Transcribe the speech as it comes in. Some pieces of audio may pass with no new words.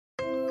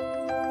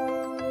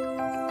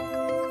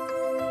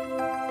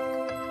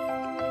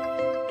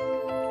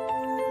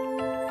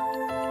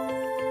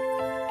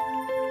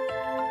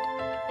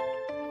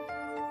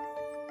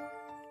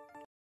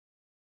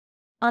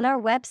On our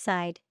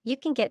website, you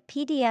can get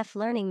PDF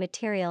learning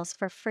materials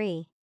for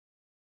free.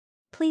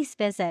 Please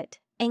visit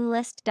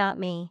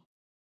englist.me.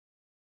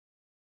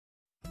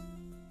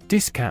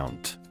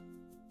 Discount.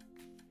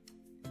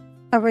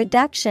 A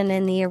reduction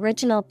in the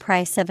original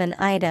price of an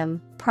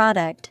item,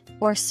 product,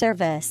 or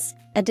service,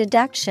 a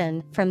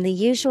deduction from the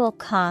usual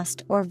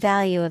cost or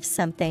value of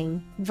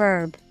something.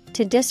 Verb,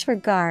 to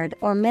disregard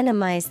or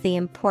minimize the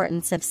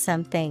importance of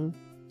something.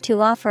 To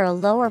offer a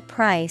lower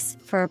price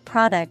for a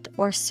product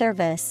or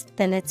service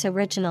than its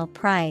original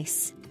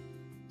price.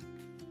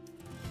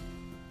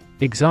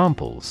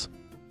 Examples: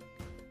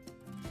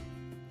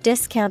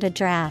 discounted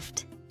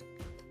draft,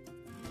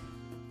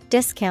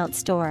 discount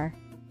store.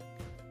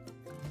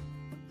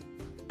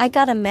 I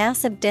got a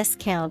massive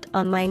discount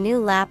on my new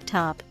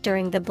laptop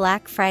during the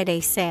Black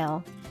Friday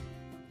sale.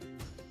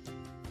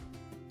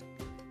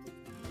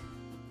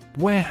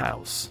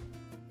 Warehouse.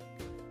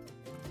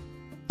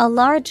 A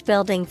large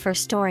building for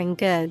storing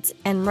goods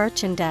and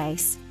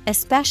merchandise,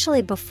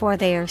 especially before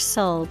they are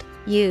sold,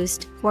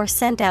 used, or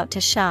sent out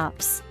to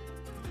shops.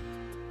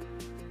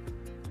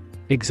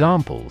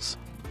 Examples: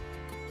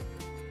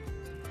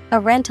 a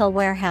rental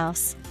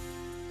warehouse,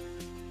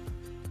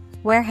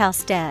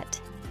 warehouse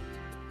debt.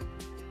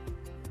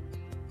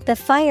 The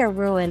fire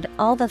ruined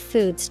all the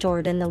food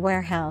stored in the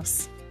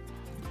warehouse.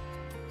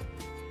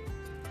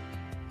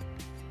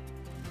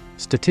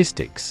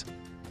 Statistics.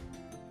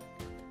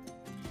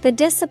 The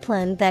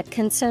discipline that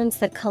concerns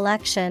the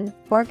collection,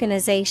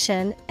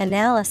 organization,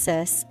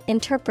 analysis,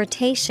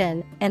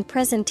 interpretation, and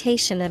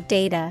presentation of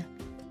data.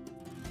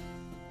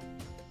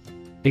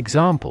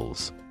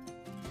 Examples: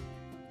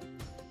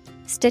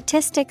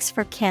 statistics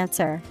for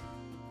cancer,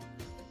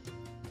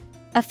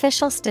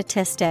 official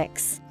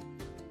statistics.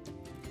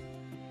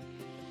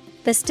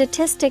 The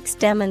statistics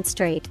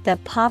demonstrate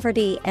that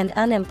poverty and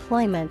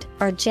unemployment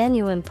are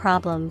genuine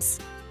problems.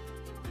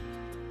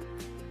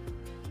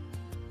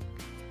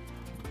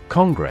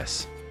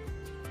 Congress.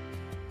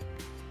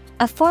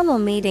 A formal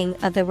meeting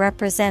of the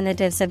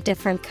representatives of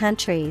different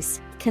countries,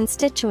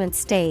 constituent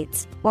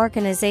states,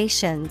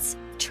 organizations,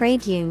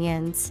 trade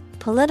unions,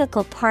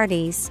 political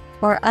parties,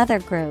 or other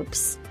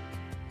groups.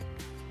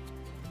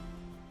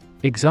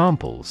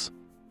 Examples: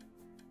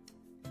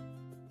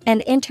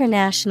 an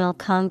international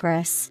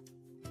congress,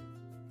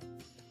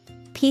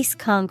 peace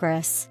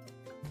congress.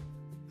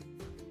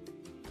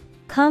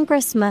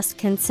 Congress must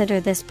consider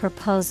this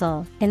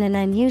proposal in an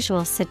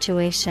unusual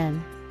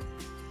situation.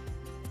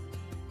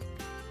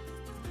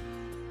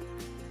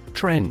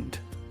 Trend.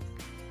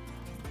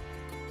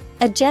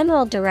 A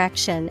general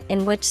direction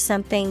in which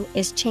something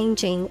is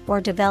changing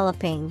or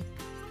developing.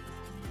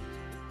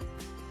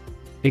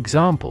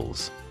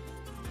 Examples: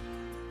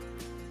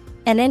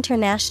 an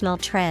international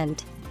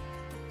trend.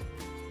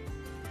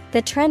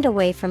 The trend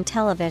away from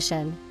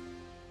television.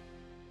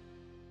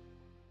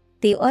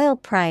 The oil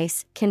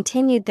price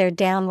continued their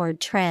downward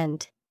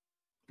trend.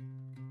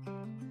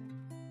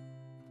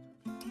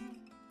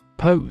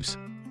 Pose.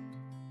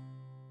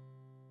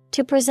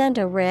 To present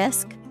a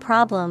risk,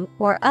 problem,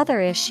 or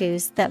other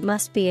issues that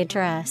must be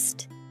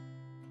addressed.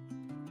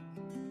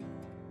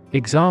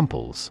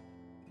 Examples: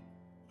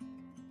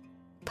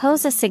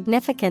 pose a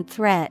significant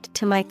threat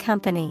to my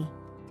company.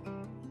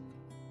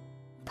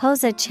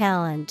 Pose a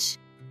challenge.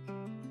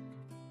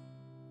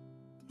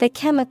 The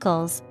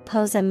chemicals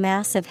pose a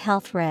massive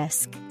health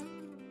risk.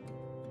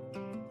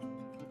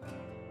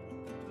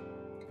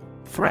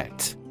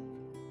 Threat.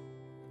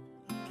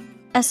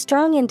 A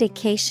strong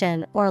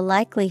indication or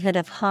likelihood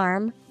of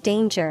harm,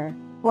 danger,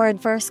 or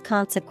adverse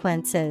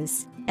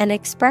consequences. An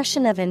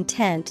expression of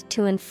intent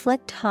to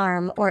inflict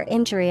harm or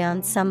injury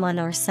on someone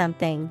or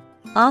something,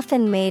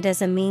 often made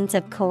as a means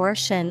of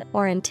coercion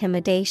or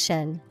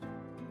intimidation.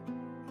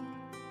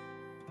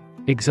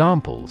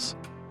 Examples: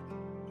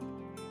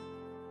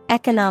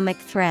 economic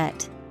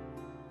threat,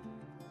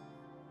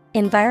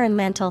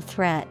 environmental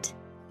threat.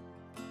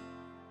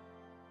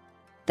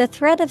 The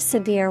threat of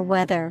severe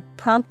weather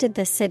prompted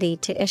the city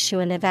to issue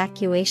an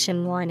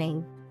evacuation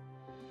warning.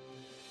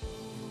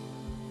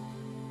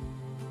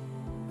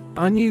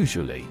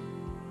 Unusually.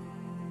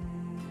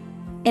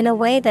 In a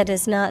way that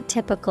is not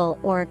typical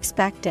or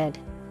expected.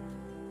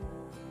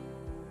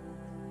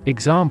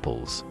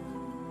 Examples: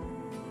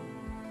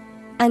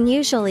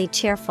 unusually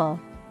cheerful.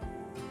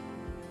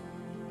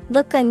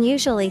 Look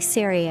unusually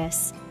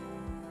serious.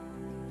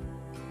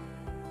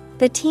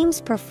 The team's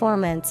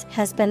performance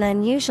has been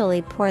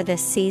unusually poor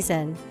this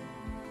season.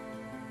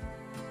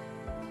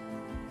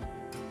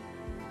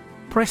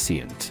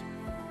 Prescient.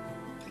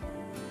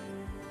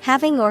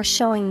 Having or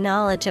showing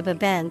knowledge of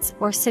events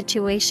or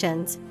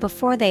situations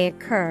before they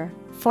occur,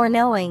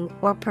 foreknowing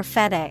or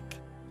prophetic.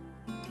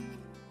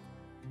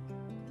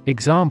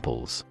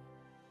 Examples: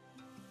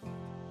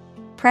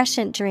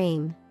 prescient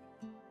dream,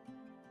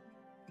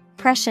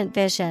 prescient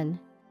vision.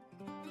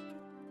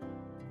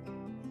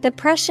 The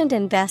prescient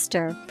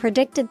investor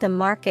predicted the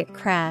market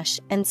crash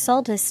and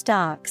sold his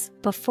stocks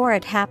before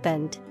it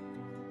happened.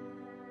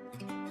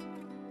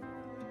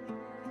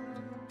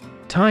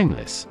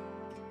 Timeless.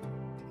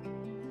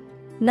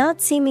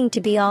 Not seeming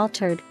to be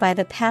altered by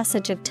the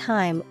passage of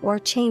time or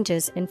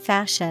changes in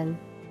fashion.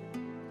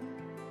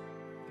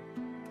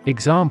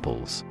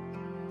 Examples: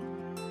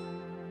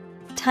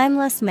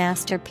 Timeless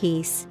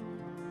masterpiece.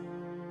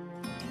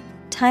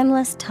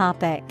 Timeless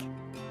topic.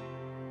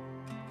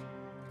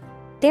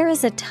 There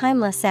is a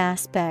timeless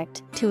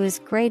aspect to his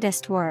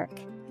greatest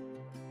work.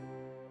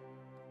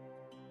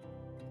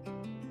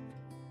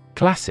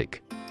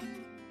 Classic.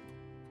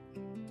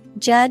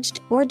 Judged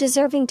or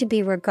deserving to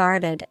be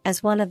regarded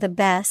as one of the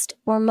best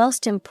or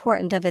most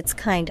important of its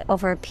kind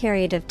over a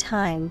period of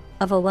time,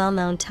 of a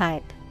well-known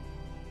type.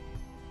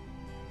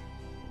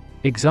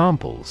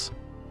 Examples: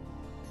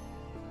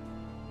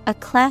 A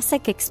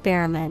classic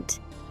experiment.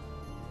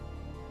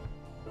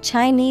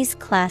 Chinese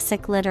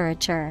classic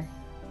literature.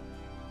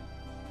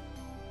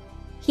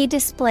 He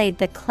displayed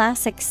the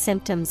classic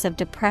symptoms of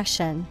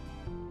depression.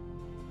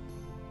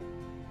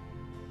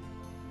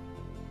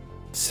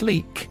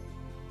 Sleek.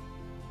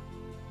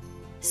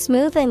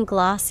 Smooth and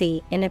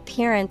glossy in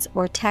appearance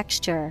or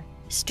texture,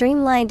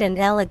 streamlined and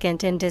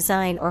elegant in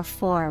design or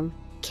form,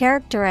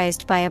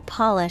 characterized by a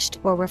polished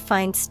or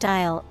refined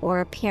style or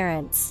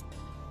appearance.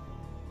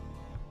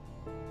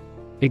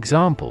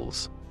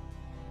 Examples: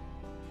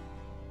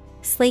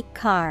 Sleek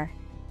car.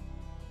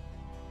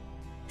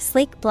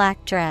 Sleek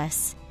black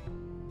dress.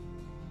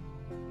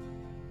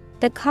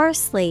 The car's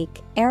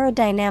sleek,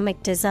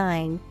 aerodynamic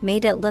design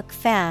made it look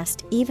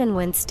fast even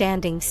when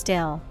standing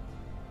still.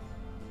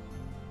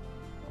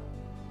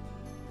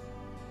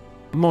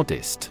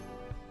 Modest.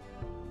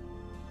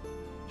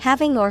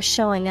 Having or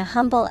showing a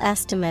humble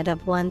estimate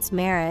of one's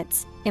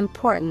merits,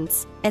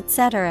 importance,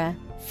 etc.,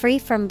 free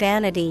from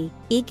vanity,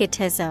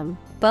 egotism,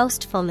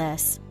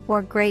 boastfulness,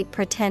 or great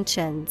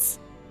pretensions.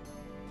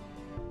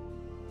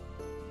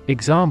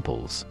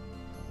 Examples: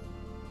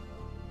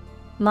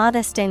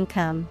 Modest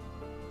income.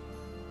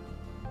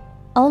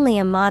 Only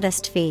a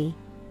modest fee.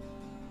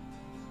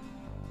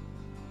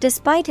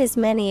 Despite his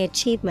many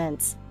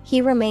achievements, he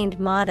remained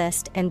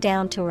modest and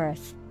down to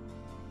earth.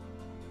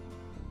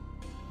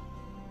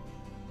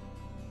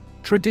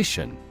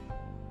 Tradition.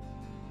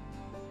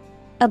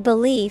 A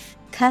belief,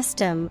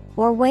 custom,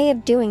 or way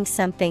of doing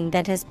something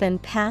that has been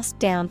passed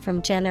down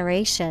from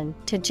generation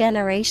to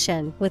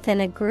generation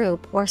within a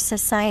group or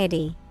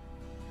society.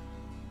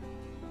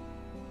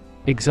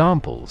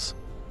 Examples: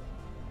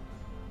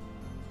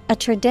 A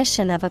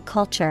tradition of a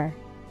culture.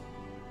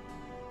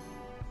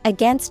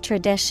 Against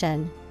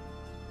tradition.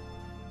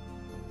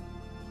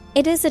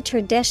 It is a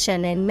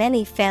tradition in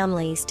many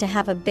families to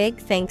have a big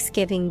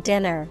Thanksgiving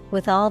dinner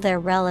with all their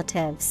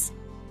relatives.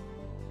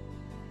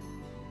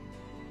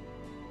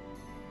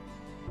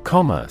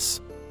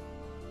 Commerce.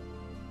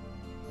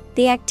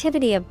 The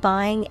activity of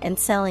buying and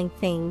selling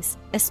things,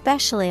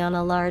 especially on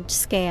a large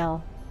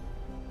scale.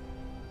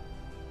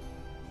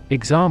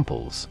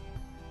 Examples: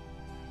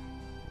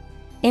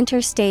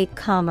 Interstate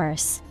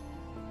commerce.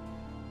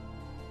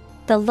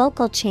 The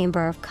local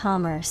chamber of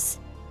commerce.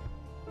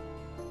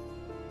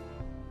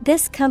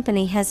 This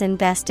company has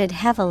invested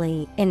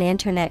heavily in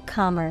internet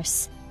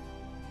commerce.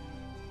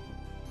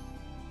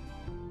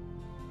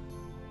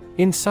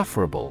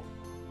 Insufferable.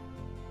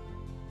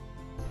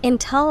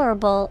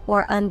 Intolerable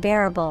or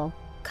unbearable,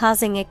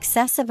 causing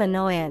excessive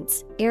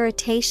annoyance,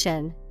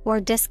 irritation, or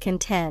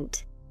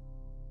discontent.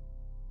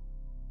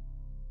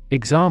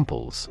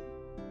 Examples: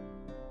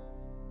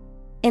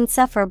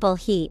 Insufferable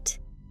heat.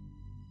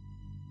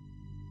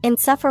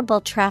 Insufferable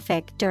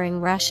traffic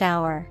during rush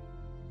hour.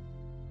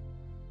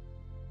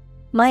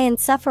 My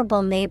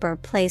insufferable neighbor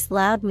plays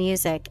loud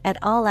music at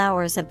all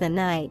hours of the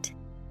night.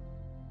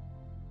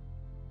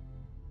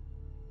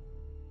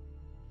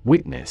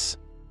 Witness.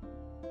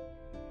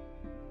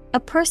 A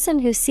person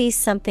who sees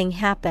something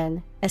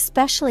happen,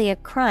 especially a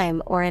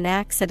crime or an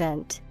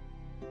accident.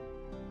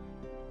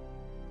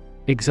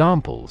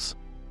 Examples: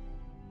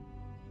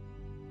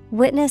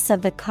 Witness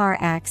of the car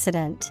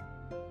accident.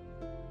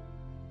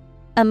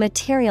 A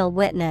material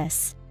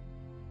witness.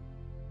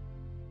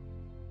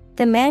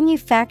 The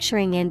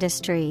manufacturing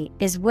industry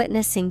is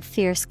witnessing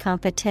fierce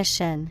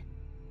competition.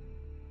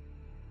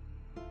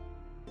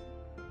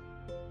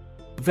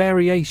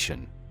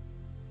 Variation.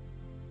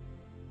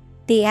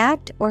 The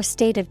act or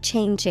state of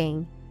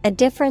changing, a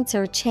difference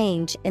or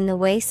change in the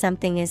way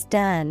something is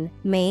done,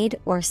 made,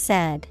 or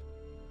said.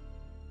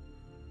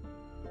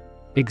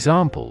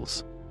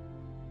 Examples: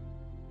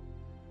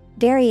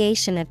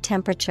 Variation of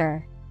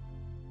temperature.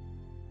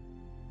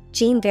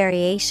 Gene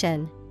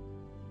variation.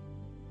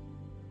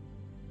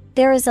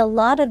 There is a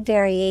lot of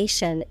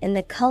variation in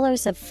the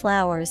colors of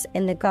flowers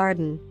in the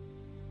garden.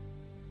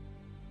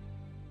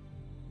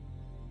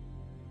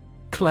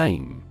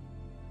 Claim.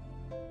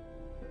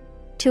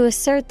 To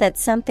assert that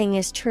something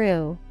is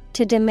true,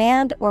 to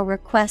demand or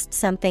request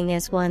something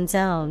as one's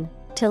own,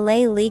 to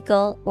lay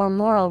legal or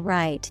moral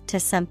right to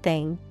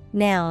something.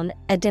 Noun,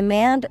 a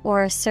demand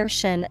or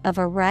assertion of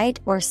a right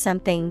or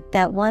something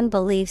that one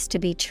believes to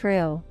be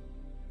true.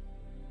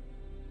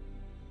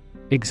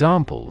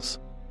 Examples: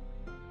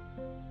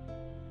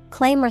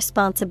 Claim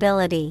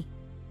responsibility.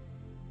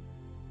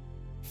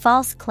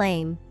 false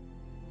claim.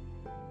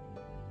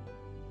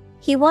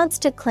 He wants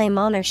to claim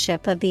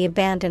ownership of the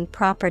abandoned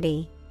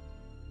property.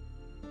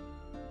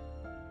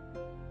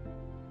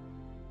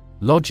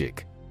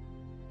 Logic.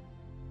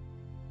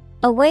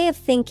 A way of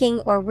thinking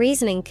or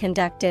reasoning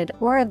conducted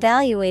or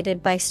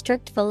evaluated by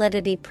strict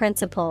validity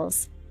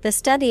principles, the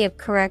study of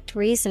correct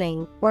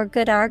reasoning or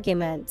good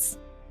arguments.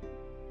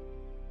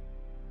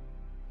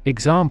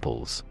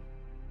 Examples: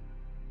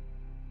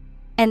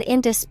 An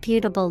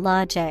indisputable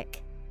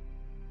logic.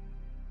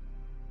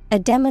 A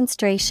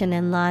demonstration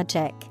in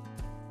logic.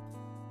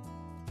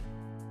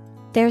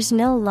 There's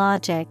no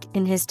logic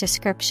in his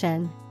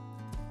description.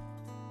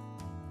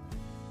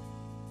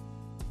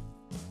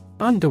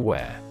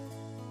 Underwear.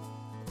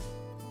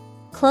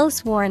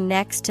 Clothes worn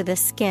next to the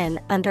skin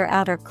under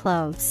outer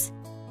clothes.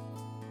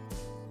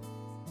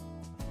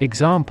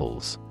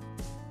 Examples: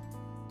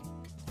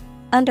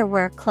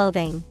 Underwear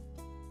clothing.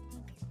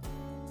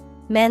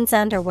 Men's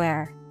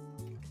underwear.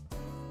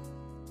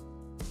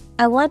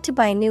 I want to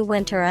buy new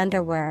winter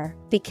underwear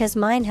because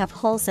mine have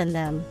holes in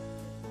them.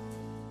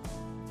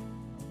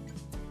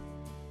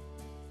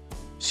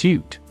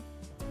 Suit.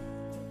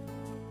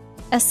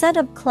 A set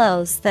of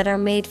clothes that are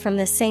made from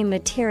the same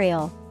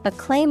material, a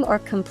claim or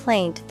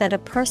complaint that a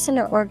person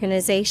or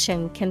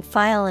organization can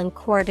file in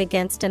court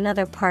against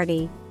another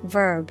party.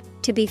 Verb,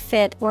 to be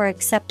fit or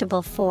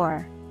acceptable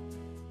for.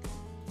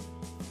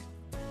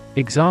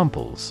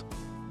 Examples: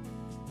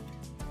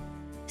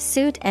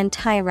 Suit and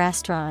tie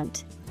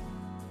restaurant.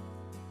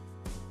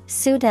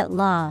 Suit at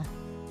law.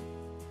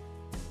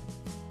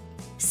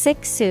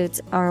 6 suits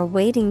are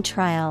awaiting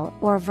trial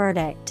or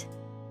verdict.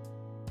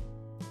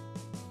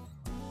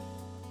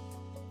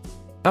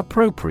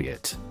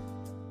 Appropriate.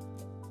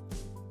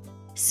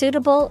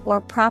 Suitable or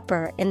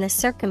proper in the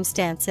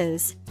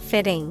circumstances,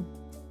 fitting.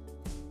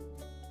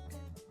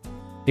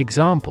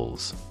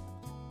 Examples: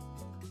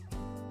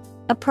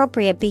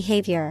 Appropriate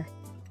behavior.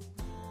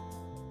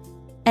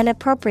 An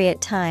appropriate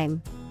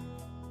time.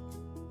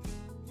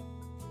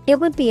 It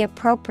would be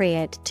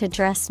appropriate to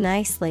dress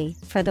nicely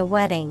for the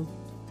wedding.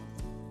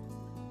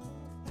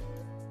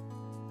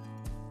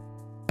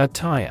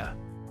 Attire.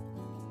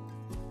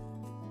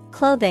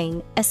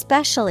 Clothing,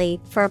 especially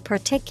for a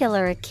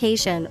particular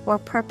occasion or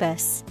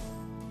purpose.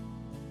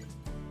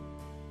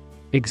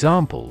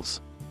 Examples: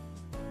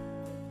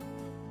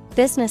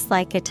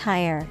 Businesslike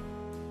attire.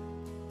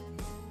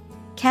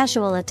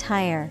 Casual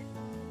attire.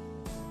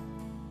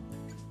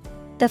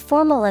 The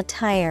formal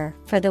attire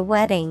for the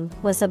wedding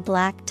was a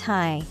black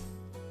tie.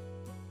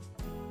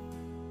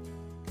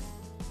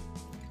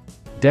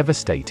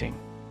 Devastating.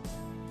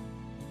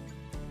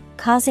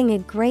 Causing a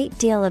great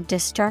deal of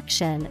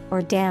destruction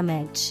or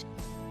damage.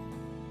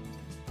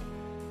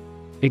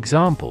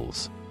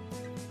 Examples: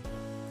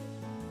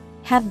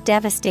 Have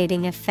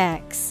devastating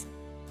effects.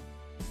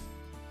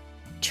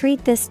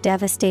 Treat this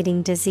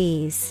devastating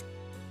disease.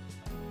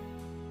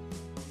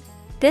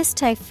 This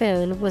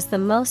typhoon was the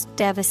most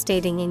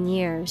devastating in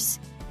years.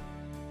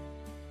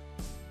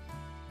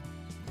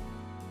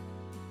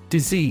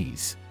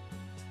 Disease.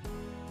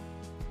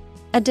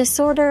 A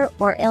disorder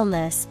or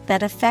illness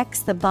that affects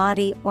the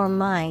body or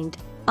mind,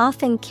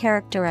 often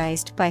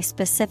characterized by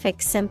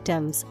specific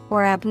symptoms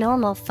or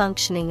abnormal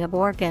functioning of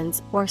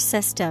organs or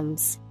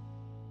systems.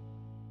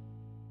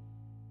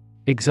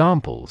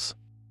 Examples: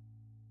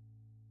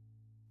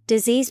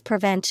 Disease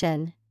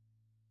prevention.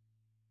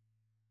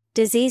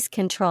 Disease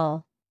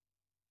control.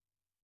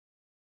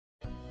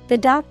 The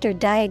doctor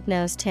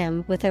diagnosed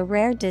him with a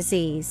rare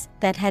disease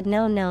that had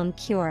no known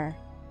cure.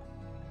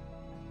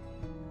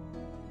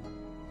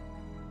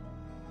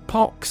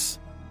 Pox.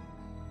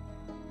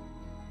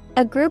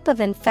 A group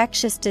of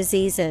infectious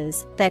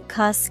diseases that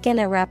cause skin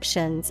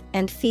eruptions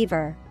and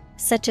fever,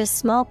 such as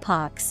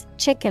smallpox,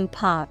 chicken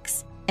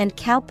pox, and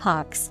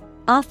cowpox,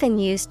 often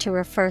used to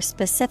refer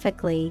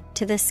specifically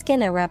to the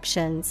skin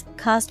eruptions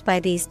caused by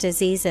these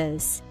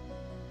diseases.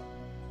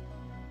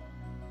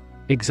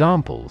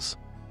 Examples: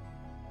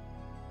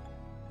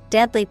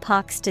 Deadly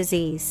pox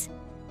disease.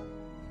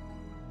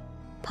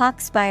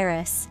 Pox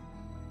virus.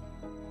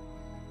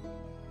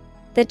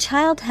 The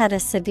child had a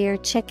severe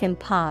chicken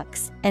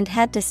pox and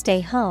had to stay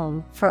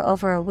home for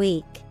over a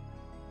week.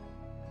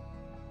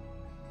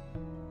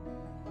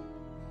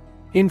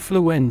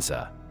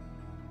 Influenza.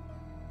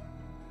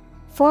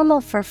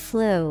 Formal for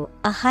flu,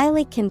 a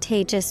highly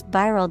contagious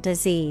viral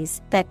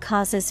disease that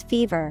causes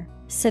fever,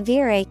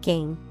 severe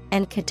aching,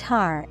 and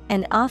catarrh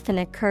and often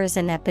occurs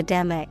in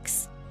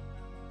epidemics.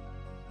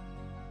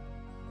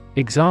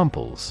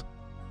 Examples: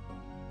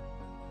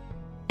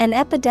 An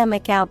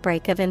epidemic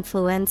outbreak of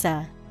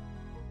influenza.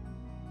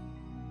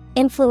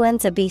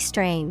 Influenza B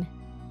strain.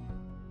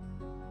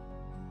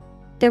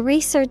 The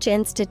research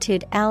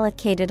institute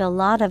allocated a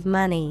lot of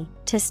money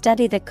to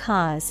study the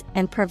cause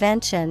and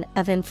prevention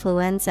of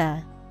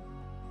influenza.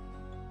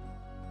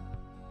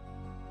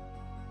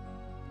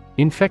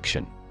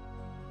 Infection.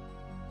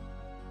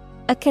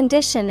 A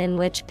condition in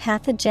which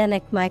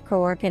pathogenic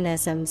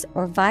microorganisms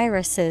or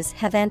viruses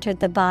have entered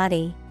the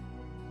body.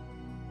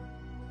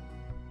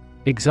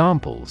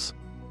 Examples: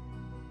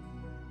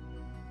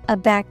 A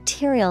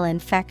bacterial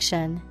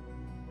infection.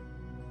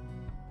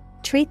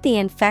 Treat the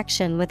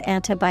infection with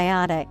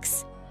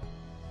antibiotics.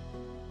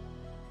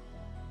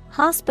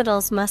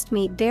 Hospitals must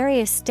meet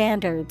various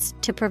standards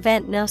to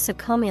prevent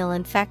nosocomial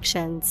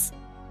infections.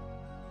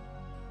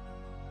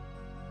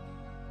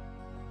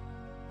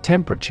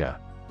 Temperature.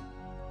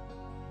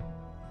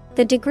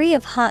 The degree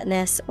of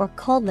hotness or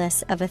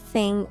coldness of a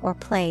thing or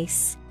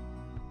place.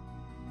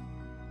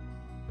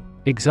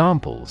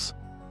 Examples: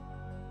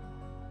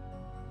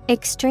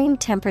 extreme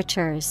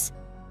temperatures,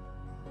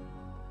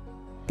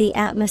 the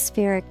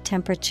atmospheric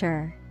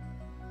temperature.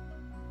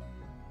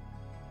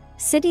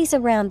 Cities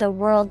around the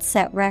world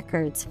set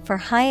records for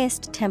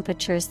highest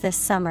temperatures this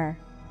summer.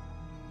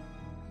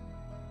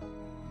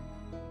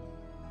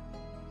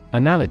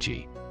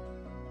 Analogy.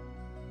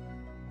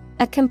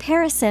 A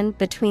comparison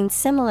between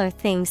similar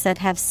things that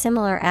have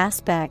similar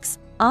aspects,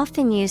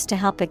 often used to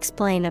help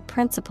explain a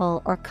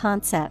principle or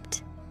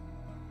concept.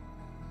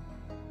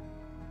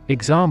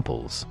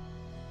 Examples: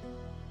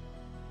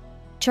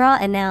 draw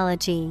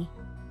analogy,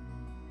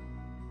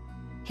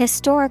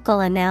 historical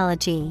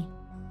analogy.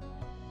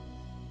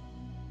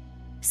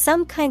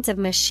 Some kinds of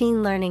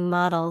machine learning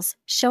models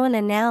show an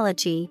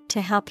analogy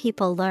to how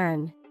people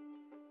learn.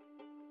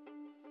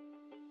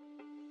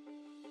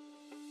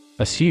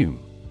 Assume.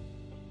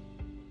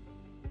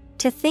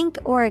 To think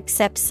or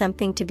accept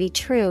something to be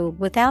true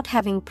without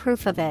having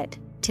proof of it,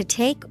 to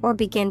take or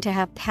begin to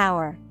have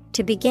power,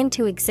 to begin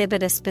to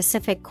exhibit a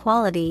specific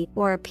quality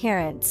or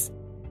appearance.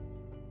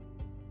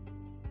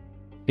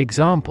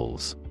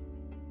 Examples: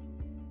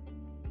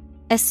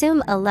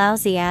 assume a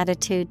lousy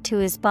attitude to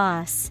his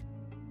boss.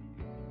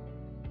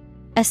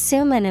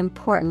 Assume an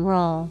important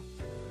role.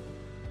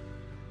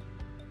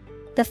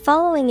 The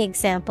following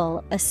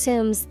example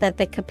assumes that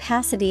the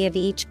capacity of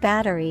each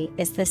battery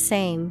is the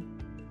same.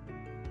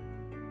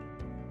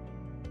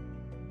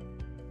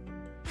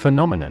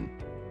 Phenomenon.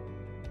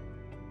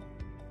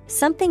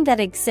 Something that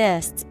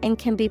exists and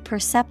can be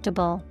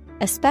perceptible,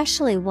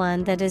 especially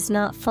one that is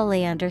not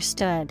fully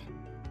understood.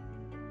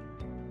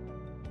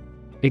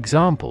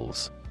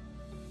 Examples: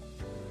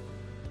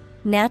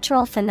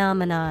 natural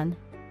phenomenon,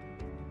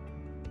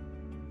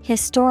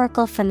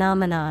 historical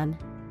phenomenon.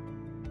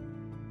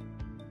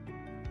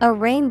 A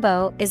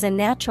rainbow is a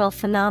natural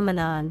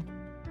phenomenon.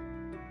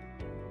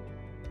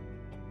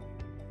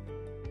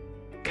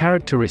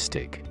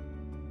 Characteristic.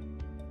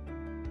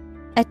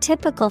 A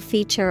typical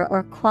feature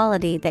or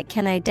quality that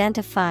can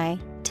identify,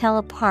 tell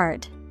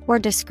apart, or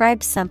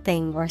describe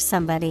something or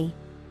somebody.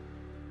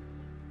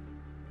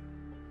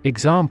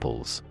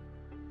 Examples: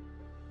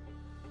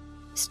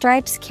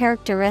 stripes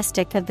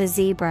characteristic of the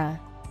zebra.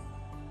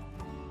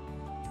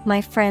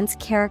 My friend's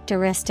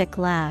characteristic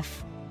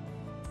laugh.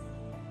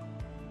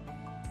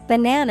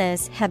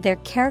 Bananas have their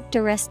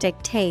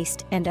characteristic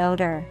taste and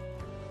odor.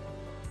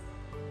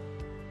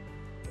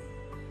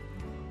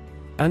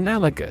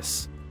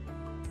 Analogous.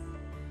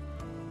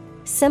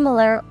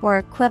 Similar or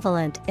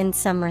equivalent in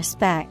some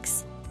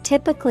respects,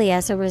 typically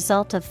as a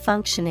result of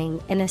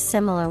functioning in a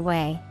similar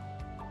way.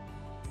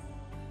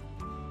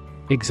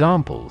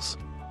 Examples: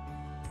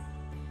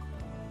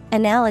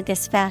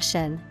 analogous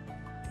fashion.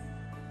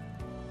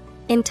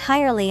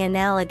 Entirely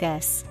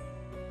analogous.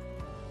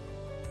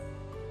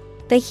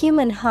 The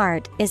human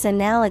heart is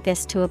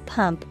analogous to a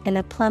pump in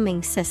a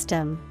plumbing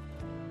system.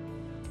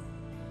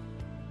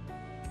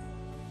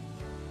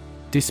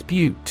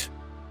 Dispute.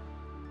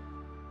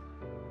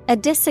 A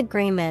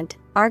disagreement,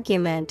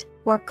 argument,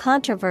 or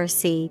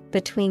controversy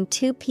between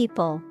two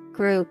people,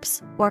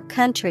 groups, or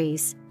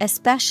countries,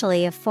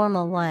 especially a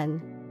formal one.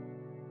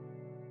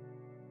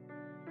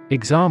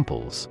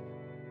 Examples: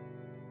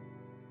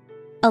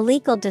 a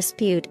legal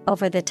dispute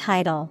over the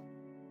title.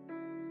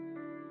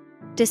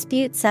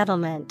 Dispute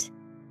settlement.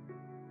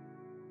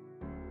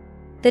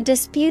 The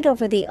dispute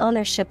over the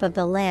ownership of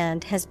the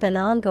land has been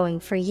ongoing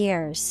for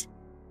years.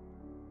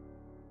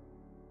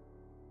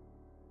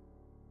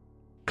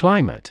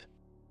 Climate.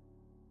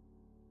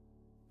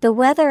 The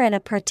weather in a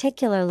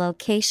particular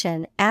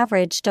location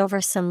averaged over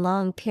some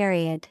long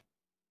period.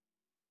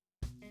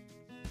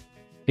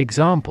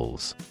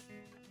 Examples: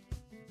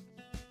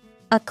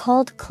 a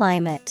cold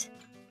climate.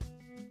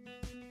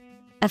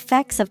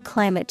 Effects of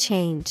climate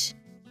change.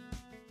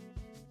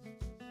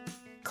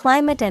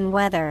 Climate and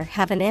weather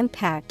have an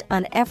impact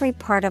on every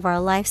part of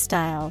our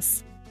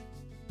lifestyles.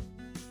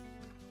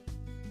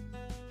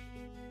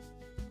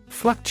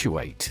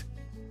 Fluctuate.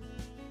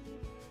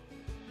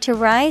 To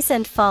rise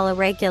and fall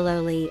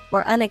irregularly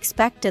or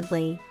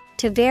unexpectedly,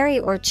 to vary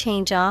or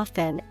change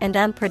often and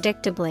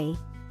unpredictably.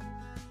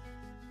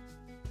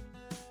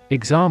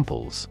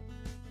 Examples: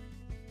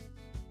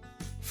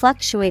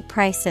 fluctuate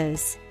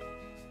prices.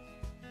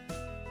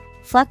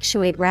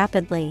 Fluctuate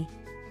rapidly.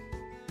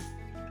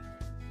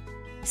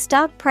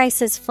 Stock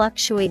prices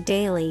fluctuate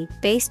daily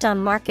based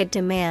on market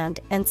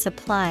demand and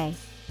supply.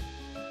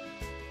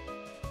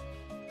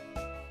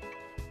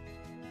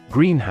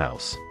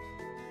 Greenhouse.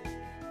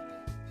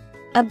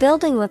 A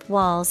building with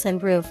walls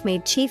and roof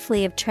made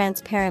chiefly of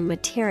transparent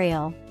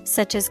material,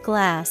 such as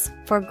glass,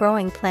 for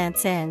growing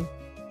plants in.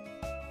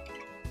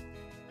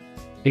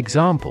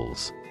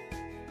 Examples.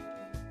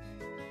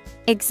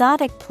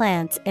 Exotic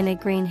plants in a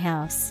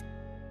greenhouse.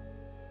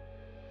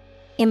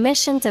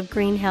 Emissions of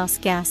greenhouse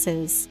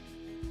gases.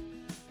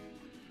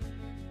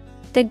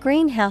 The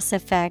greenhouse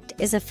effect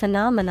is a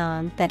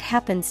phenomenon that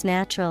happens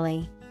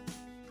naturally.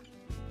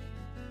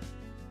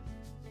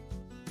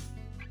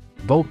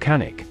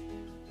 Volcanic.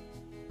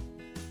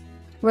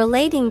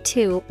 Relating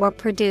to or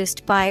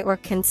produced by or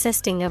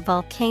consisting of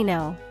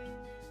volcano.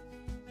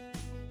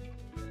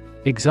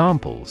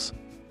 Examples.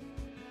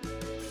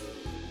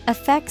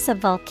 Effects of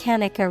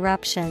volcanic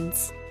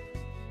eruptions.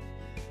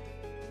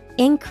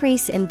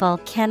 Increase in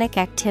volcanic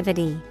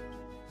activity.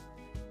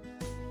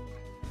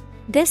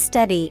 This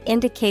study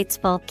indicates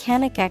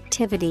volcanic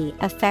activity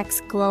affects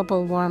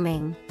global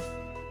warming.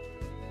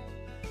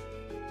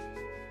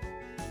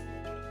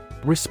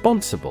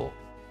 Responsible.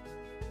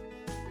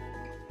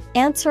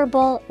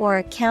 Answerable or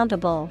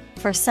accountable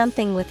for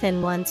something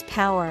within one's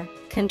power,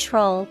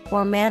 control,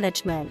 or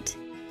management.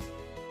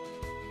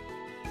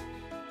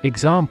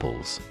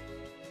 Examples.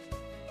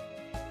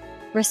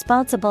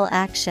 Responsible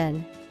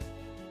action.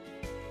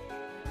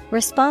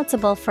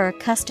 Responsible for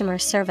customer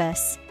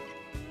service.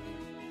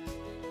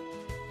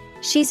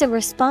 She's a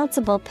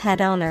responsible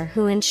pet owner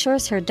who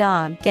ensures her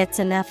dog gets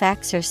enough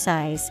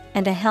exercise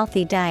and a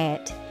healthy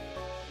diet.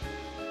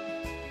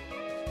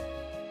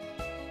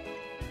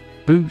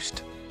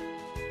 Boost.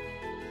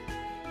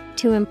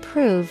 To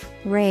improve,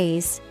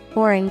 raise,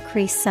 or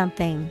increase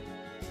something.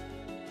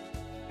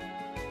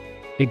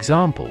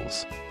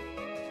 Examples.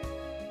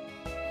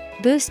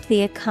 Boost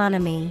the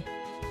economy.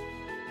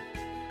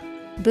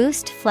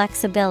 Boost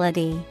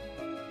flexibility.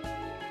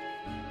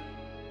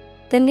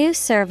 The new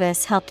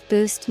service helped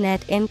boost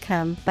net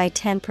income by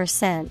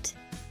 10%.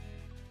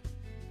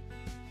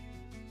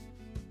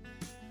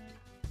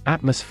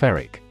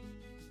 Atmospheric.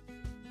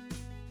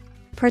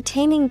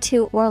 Pertaining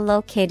to or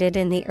located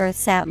in the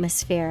Earth's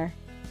atmosphere.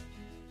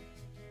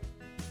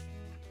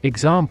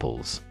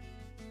 Examples.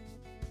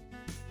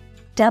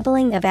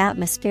 Doubling of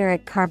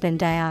atmospheric carbon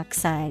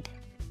dioxide.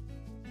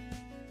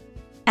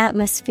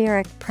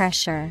 Atmospheric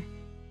pressure.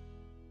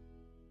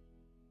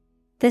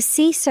 The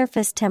sea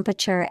surface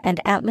temperature and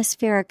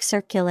atmospheric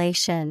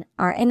circulation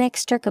are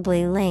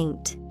inextricably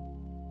linked.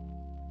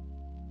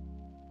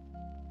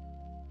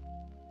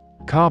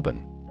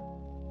 Carbon.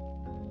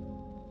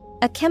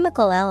 A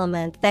chemical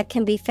element that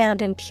can be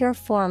found in pure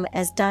form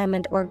as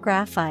diamond or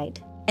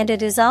graphite, and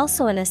it is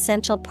also an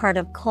essential part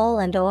of coal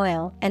and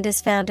oil and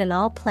is found in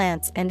all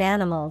plants and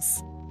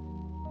animals.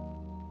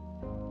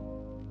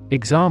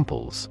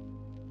 Examples.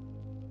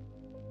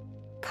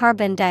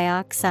 Carbon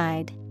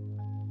dioxide.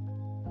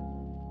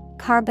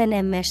 Carbon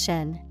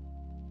emission.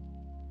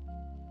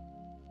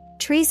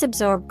 Trees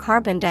absorb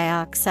carbon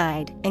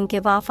dioxide and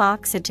give off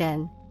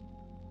oxygen.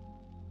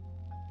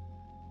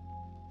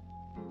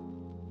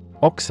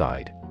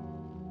 Oxide.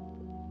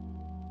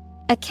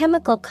 A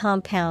chemical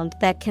compound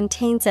that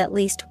contains at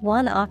least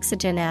one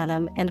oxygen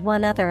atom and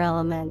one other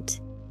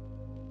element.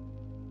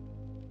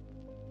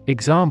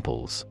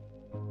 Examples.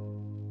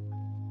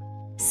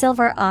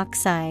 Silver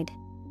oxide.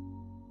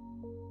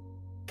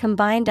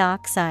 Combined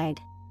oxide.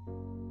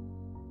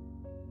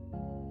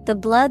 The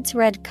blood's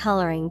red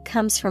coloring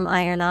comes from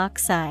iron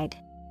oxide.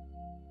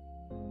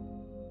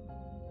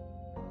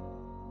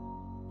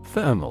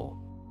 Thermal.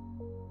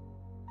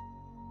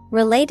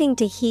 Relating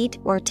to heat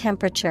or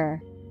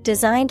temperature,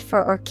 designed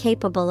for or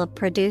capable of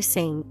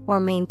producing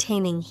or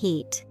maintaining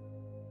heat.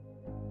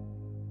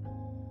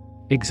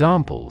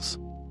 Examples.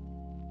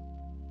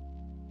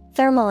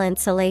 Thermal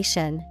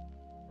insulation.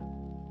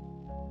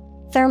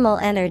 Thermal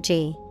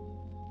energy.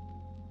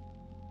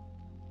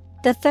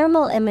 The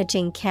thermal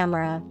imaging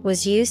camera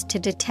was used to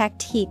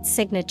detect heat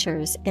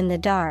signatures in the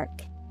dark.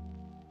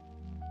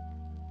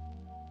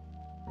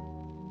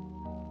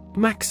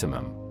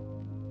 Maximum.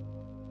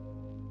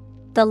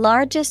 The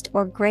largest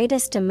or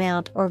greatest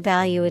amount or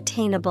value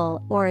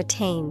attainable or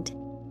attained.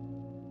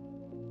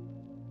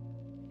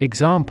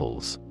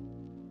 Examples.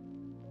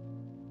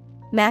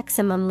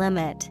 Maximum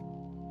limit.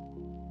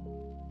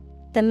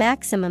 The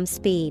maximum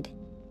speed.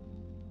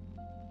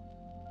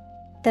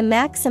 The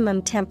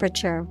maximum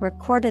temperature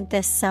recorded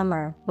this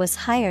summer was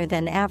higher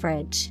than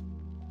average.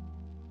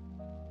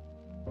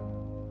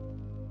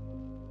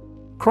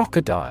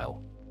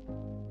 Crocodile.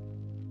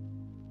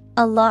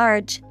 A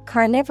large,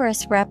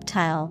 carnivorous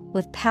reptile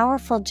with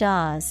powerful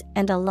jaws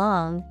and a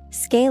long,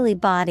 scaly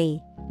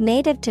body,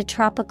 native to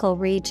tropical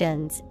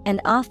regions and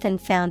often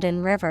found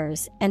in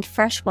rivers and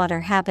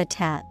freshwater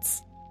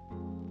habitats.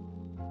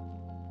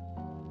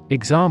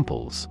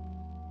 Examples.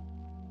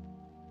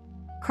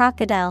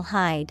 Crocodile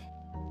hide.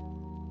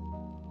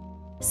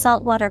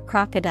 Saltwater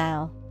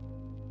crocodile.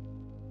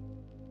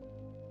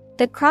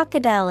 The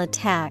crocodile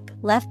attack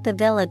left the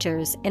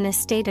villagers in a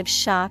state of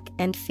shock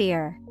and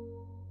fear.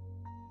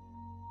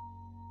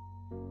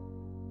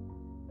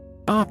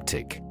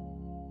 Arctic.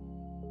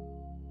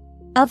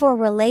 Of or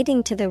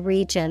relating to the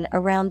region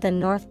around the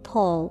North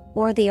Pole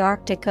or the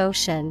Arctic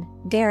Ocean,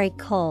 very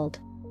cold.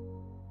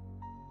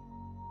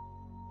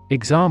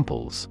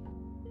 Examples.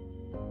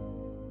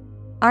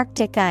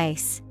 Arctic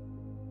ice.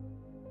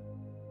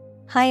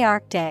 High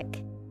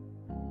Arctic.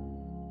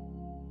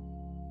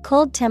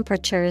 Cold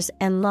temperatures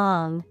and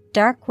long,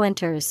 dark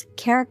winters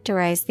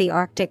characterize the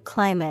Arctic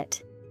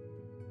climate.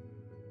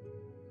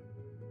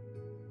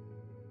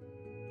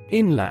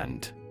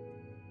 Inland.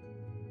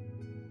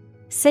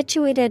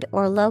 Situated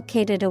or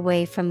located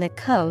away from the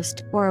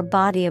coast or a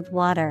body of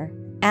water.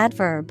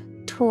 Adverb,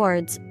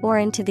 towards or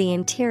into the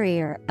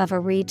interior of a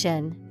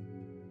region.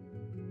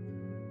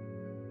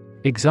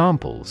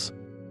 Examples: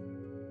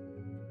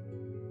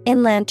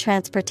 Inland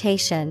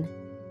transportation.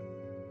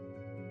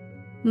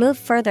 Move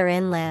further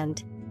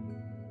inland.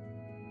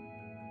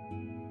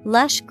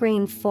 Lush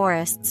green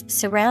forests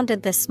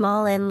surrounded the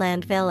small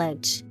inland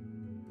village.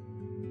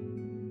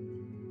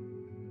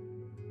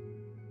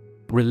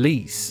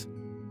 Release.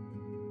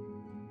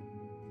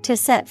 To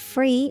set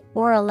free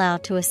or allow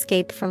to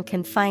escape from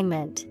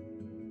confinement.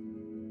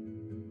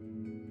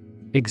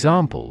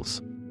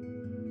 Examples: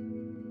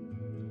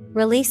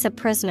 Release a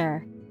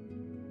prisoner.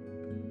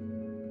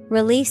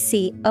 Release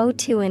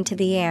CO2 into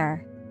the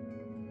air.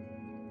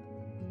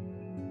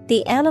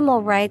 The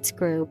animal rights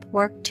group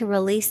worked to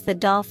release the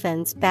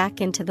dolphins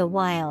back into the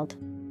wild.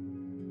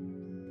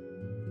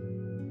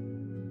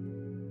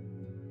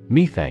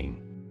 Methane.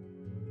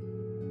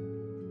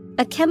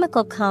 A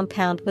chemical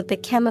compound with the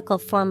chemical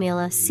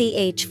formula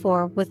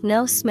CH4 with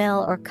no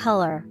smell or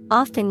color,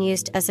 often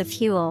used as a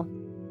fuel.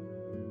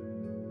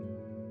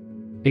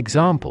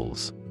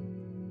 Examples: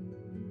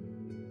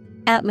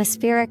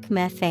 Atmospheric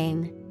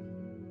methane.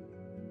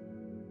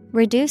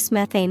 Reduce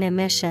methane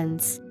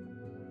emissions.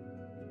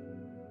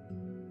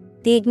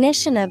 The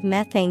ignition of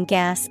methane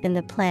gas in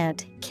the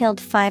plant killed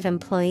 5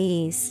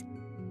 employees.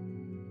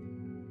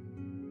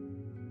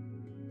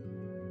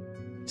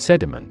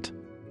 Sediment.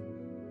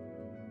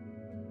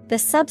 The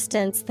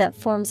substance that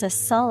forms a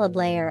solid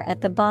layer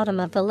at the bottom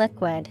of the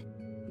liquid.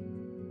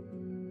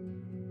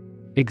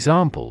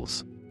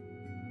 Examples: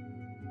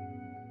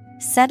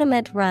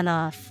 Sediment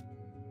runoff.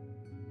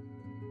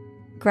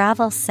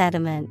 Gravel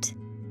sediment.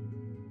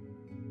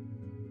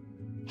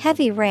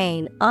 Heavy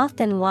rain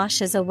often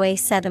washes away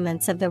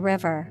sediments of the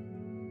river.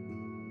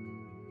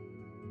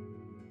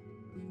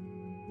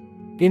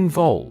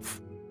 Involve.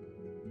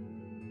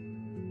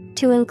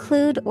 To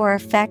include or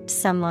affect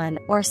someone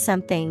or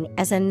something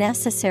as a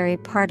necessary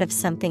part of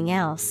something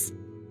else.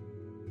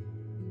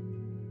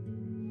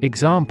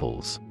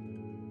 Examples: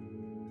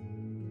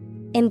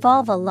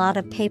 Involve a lot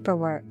of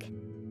paperwork.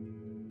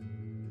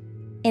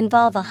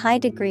 Involve a high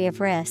degree of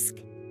risk.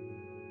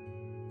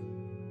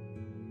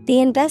 The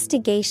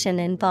investigation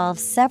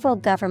involves several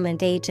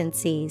government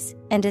agencies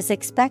and is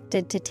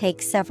expected to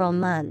take several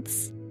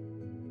months.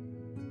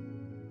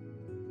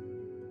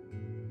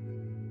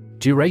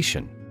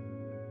 Duration.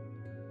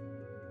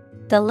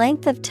 The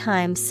length of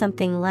time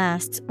something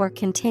lasts or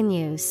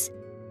continues.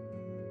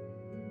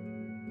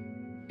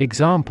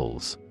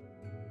 Examples: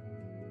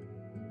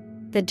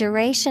 The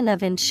duration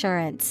of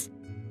insurance.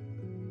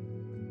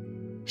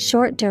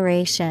 Short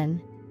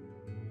duration.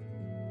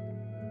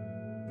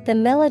 The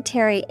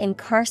military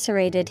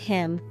incarcerated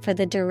him for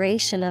the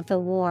duration of the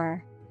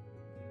war.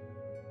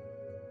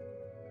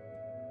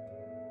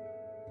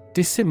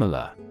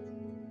 Dissimilar.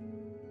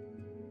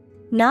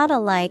 Not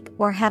alike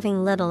or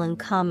having little in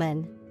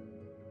common.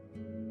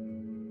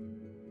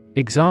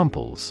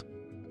 Examples: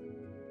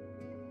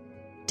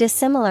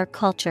 Dissimilar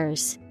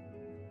cultures.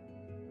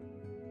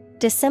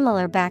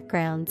 Dissimilar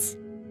backgrounds.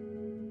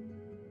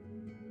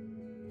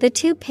 The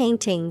 2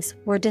 paintings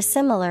were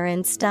dissimilar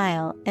in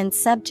style and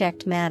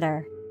subject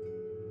matter.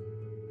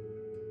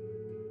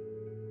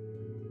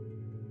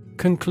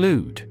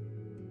 Conclude.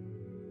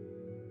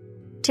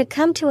 To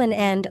come to an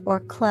end or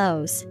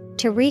close,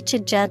 to reach a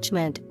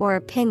judgment or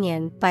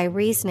opinion by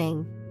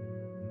reasoning.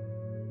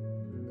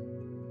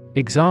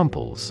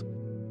 Examples: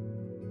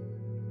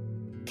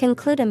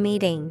 Conclude a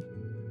meeting.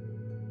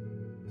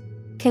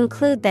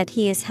 Conclude that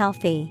he is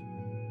healthy.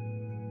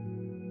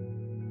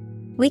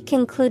 We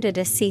concluded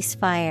a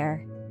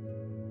ceasefire.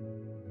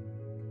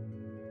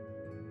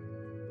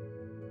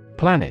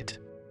 Planet.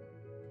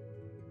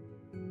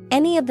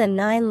 Any of the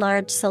 9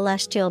 large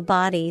celestial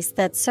bodies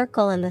that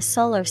circle in the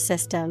solar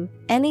system,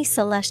 any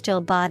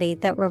celestial body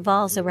that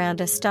revolves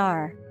around a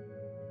star.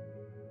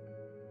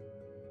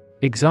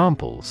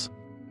 Examples: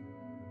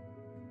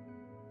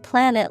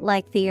 Planet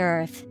like the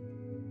Earth.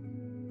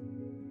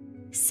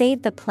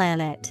 Save the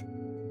planet.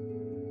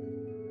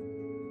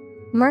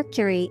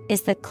 Mercury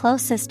is the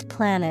closest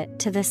planet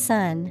to the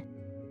Sun.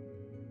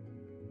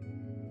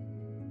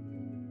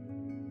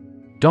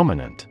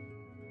 Dominant.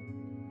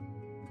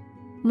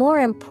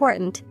 More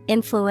important,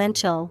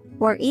 influential,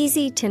 or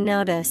easy to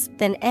notice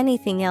than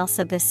anything else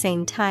of the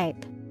same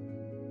type.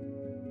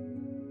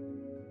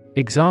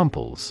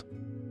 Examples: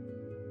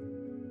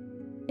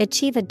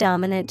 Achieve a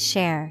dominant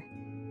share.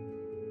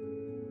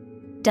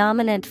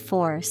 Dominant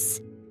force.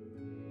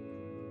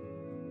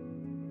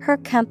 Her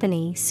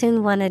company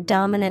soon won a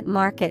dominant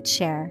market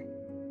share.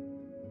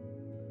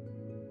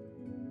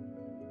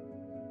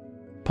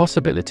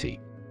 Possibility.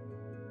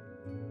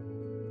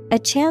 A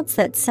chance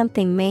that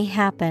something may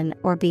happen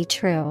or be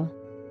true.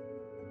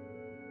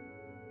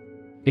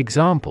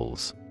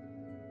 Examples: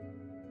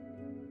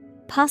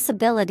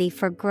 Possibility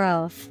for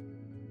growth.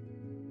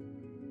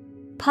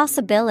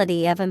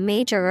 Possibility of a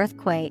major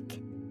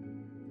earthquake.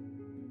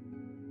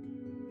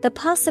 The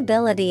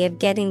possibility of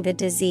getting the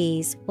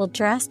disease will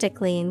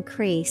drastically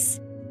increase.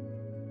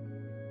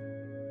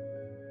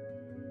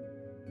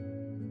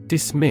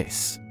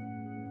 Dismiss.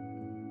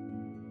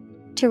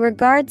 To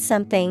regard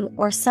something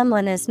or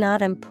someone as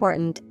not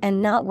important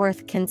and not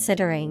worth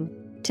considering.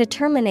 To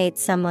terminate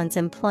someone's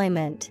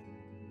employment.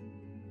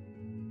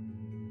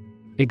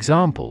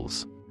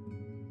 Examples: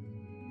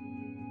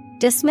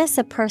 Dismiss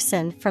a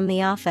person from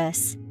the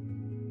office.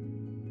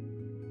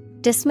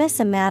 Dismiss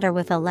a matter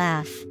with a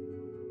laugh.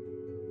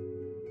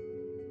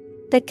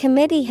 The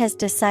committee has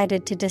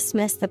decided to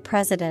dismiss the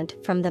president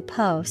from the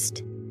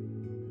post.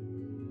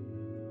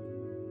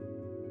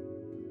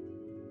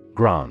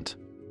 Grant.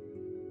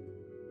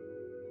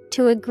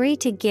 To agree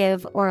to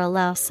give or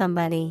allow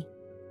somebody.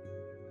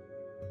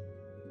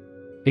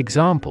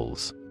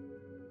 Examples: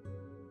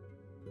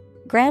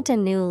 Grant a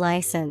new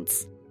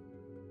license.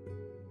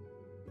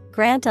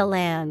 Grant a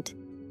land.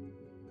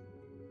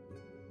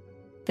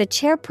 The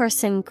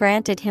chairperson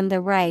granted him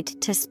the right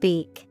to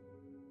speak.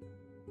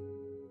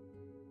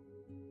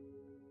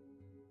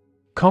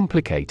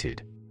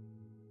 Complicated.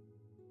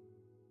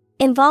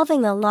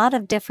 Involving a lot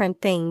of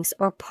different things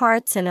or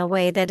parts in a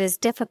way that is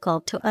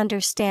difficult to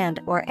understand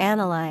or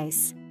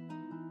analyze.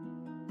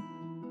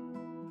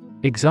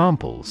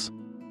 Examples: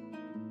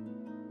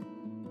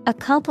 A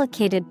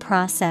complicated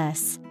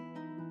process.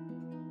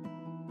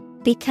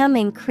 Become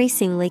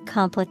increasingly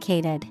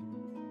complicated.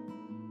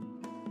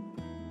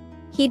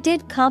 He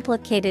did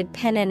complicated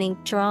pen and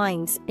ink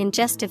drawings in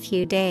just a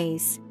few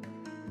days.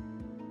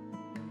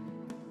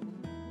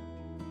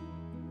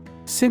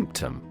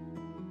 Symptom.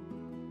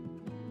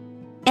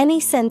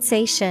 Any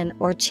sensation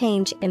or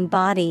change in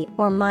body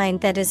or mind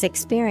that is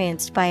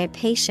experienced by a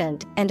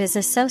patient and is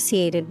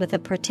associated with a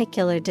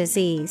particular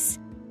disease.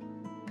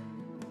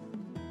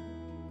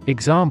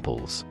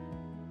 Examples: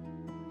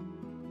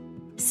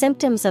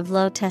 Symptoms of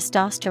low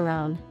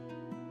testosterone.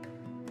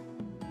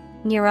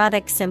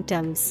 Neurotic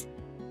symptoms.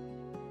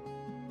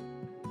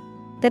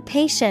 The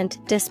patient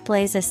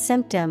displays a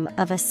symptom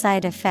of a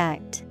side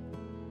effect.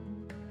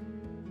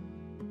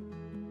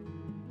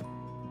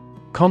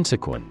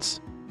 Consequence.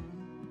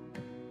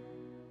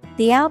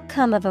 The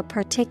outcome of a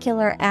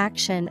particular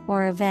action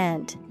or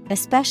event,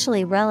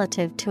 especially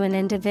relative to an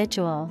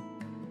individual.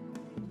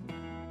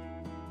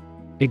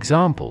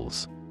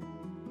 Examples: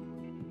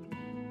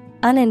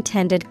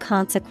 Unintended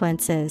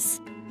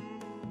consequences.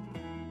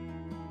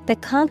 The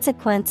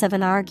consequence of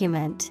an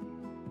argument.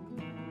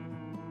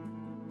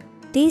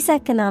 These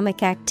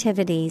economic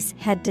activities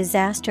had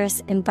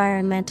disastrous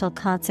environmental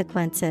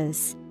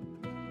consequences.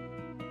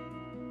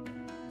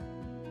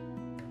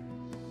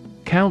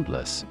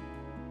 Countless.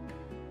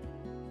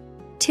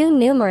 Too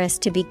numerous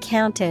to be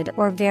counted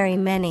or very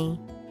many.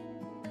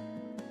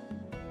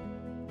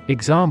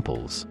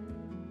 Examples: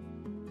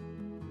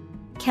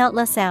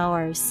 Countless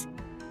hours.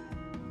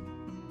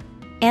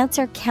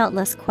 Answer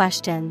countless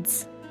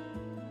questions.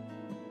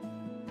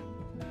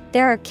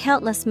 There are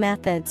countless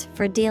methods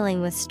for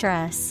dealing with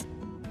stress.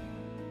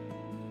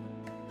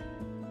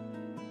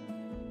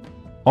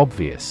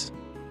 Obvious.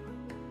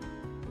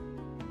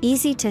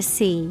 Easy to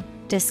see,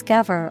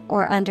 discover,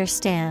 or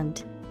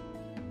understand.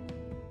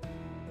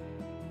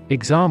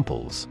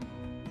 Examples: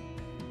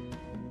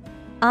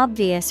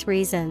 Obvious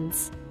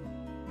reasons.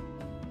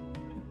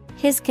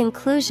 His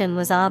conclusion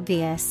was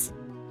obvious.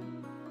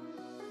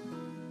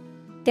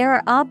 There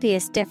are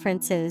obvious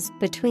differences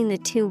between the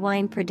two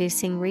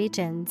wine-producing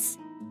regions.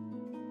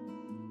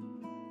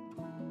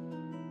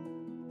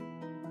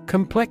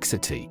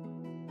 Complexity.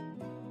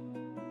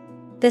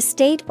 The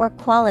state or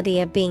quality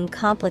of being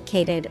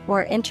complicated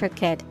or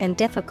intricate and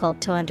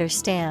difficult to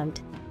understand.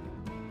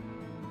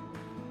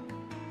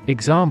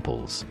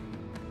 Examples: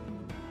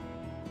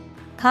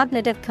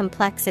 Cognitive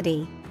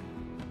complexity.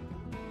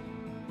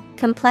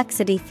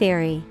 Complexity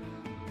theory.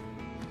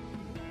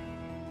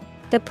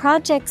 The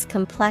project's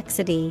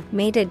complexity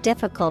made it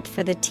difficult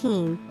for the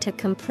team to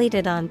complete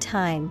it on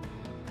time.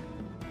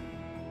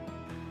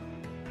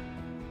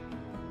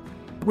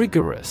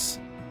 Rigorous.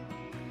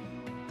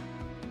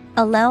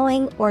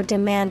 Allowing or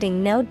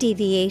demanding no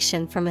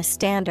deviation from a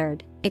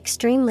standard,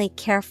 extremely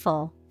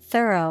careful,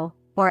 thorough,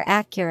 or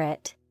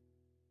accurate.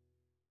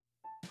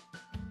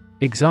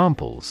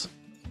 Examples: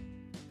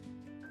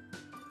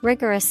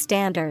 Rigorous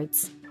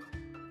standards.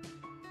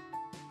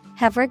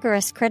 Have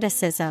rigorous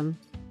criticism.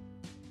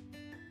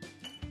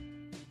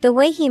 The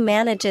way he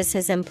manages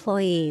his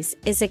employees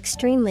is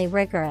extremely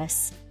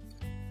rigorous.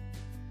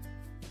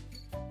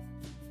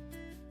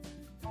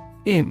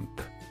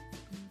 Imp.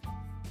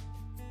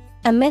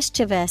 A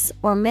mischievous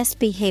or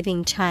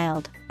misbehaving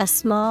child, a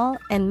small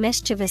and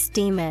mischievous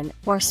demon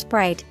or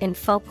sprite in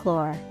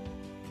folklore.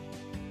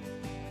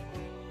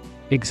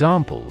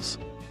 Examples: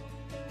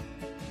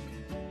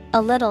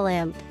 A little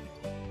imp.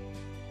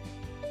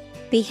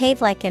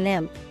 Behave like an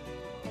imp.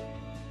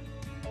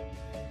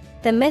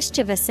 The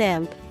mischievous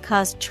imp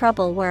caused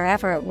trouble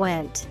wherever it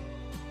went.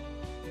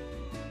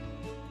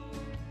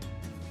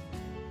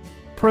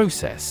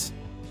 Process.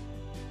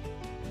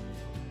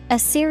 A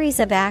series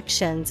of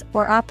actions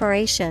or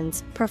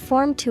operations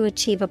performed to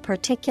achieve a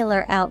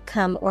particular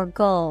outcome or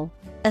goal.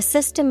 A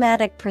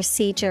systematic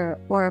procedure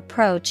or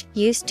approach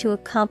used to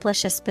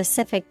accomplish a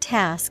specific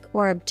task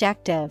or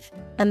objective.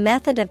 A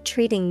method of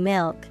treating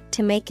milk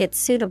to make it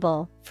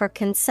suitable for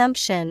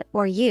consumption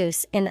or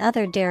use in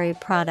other dairy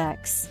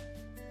products.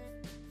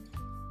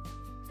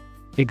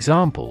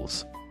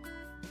 Examples: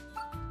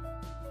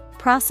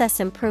 process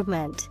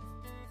improvement,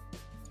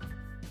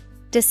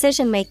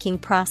 decision-making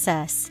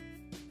process.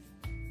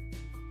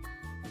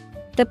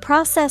 The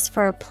process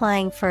for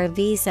applying for a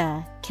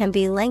visa can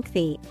be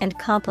lengthy and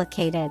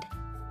complicated.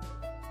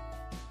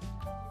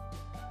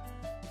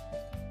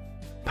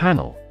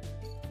 Panel.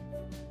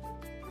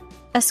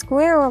 A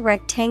square or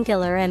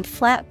rectangular and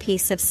flat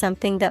piece of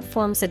something that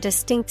forms a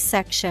distinct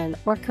section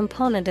or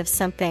component of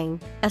something.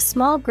 A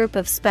small group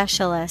of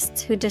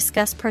specialists who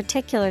discuss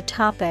particular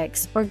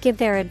topics or give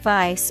their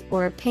advice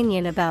or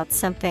opinion about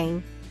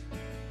something.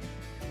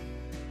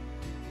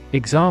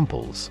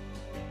 Examples: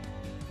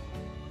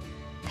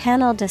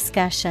 panel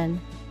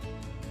discussion,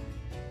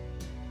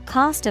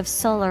 cost of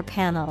solar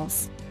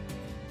panels.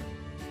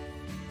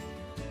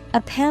 A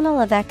panel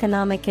of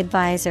economic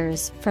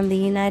advisors from the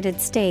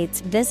United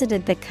States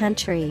visited the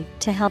country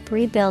to help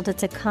rebuild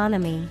its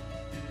economy.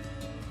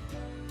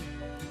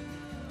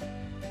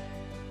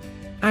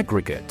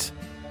 Aggregate.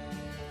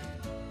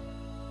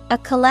 A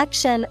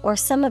collection or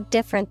sum of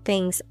different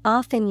things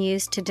often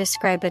used to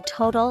describe a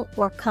total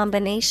or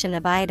combination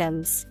of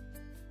items.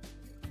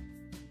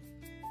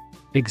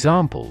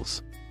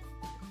 Examples: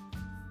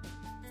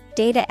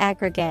 data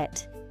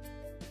aggregate,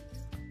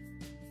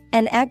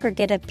 an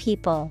aggregate of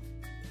people.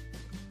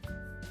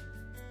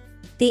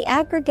 The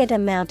aggregate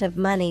amount of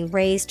money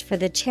raised for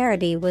the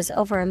charity was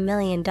over $1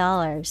 million.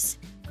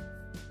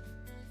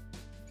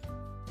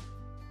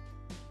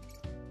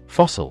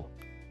 Fossil.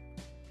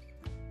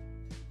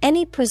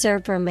 Any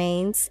preserved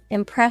remains,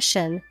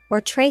 impression, or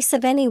trace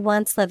of any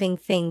once living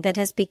thing that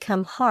has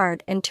become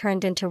hard and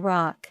turned into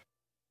rock.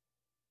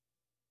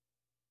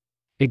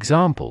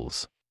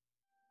 Examples: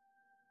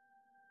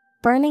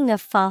 burning of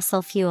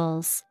fossil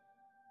fuels,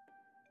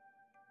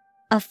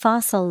 a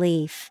fossil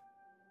leaf.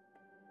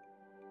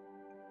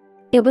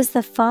 It was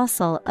the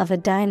fossil of a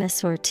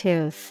dinosaur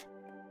tooth.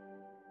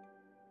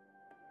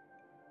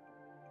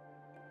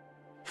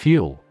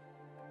 Fuel.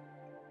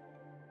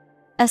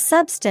 A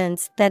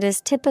substance that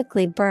is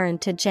typically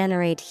burned to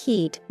generate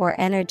heat or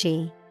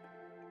energy.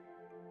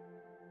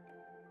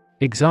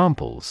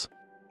 Examples: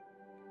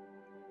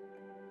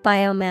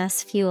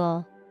 biomass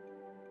fuel,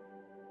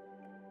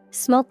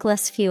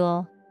 smokeless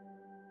fuel.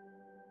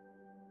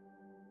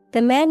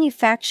 The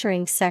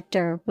manufacturing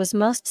sector was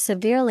most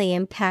severely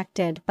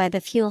impacted by the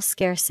fuel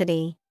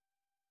scarcity.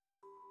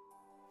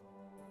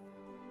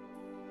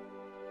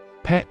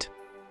 Pet.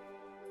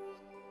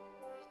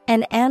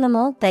 An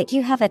animal that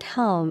you have at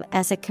home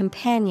as a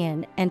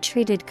companion and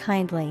treated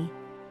kindly.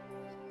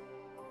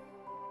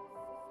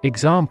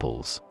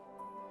 Examples: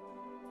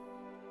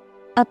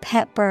 a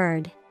pet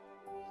bird,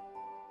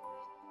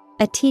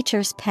 a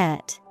teacher's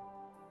pet.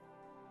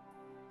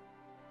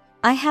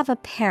 I have a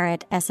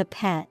parrot as a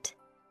pet.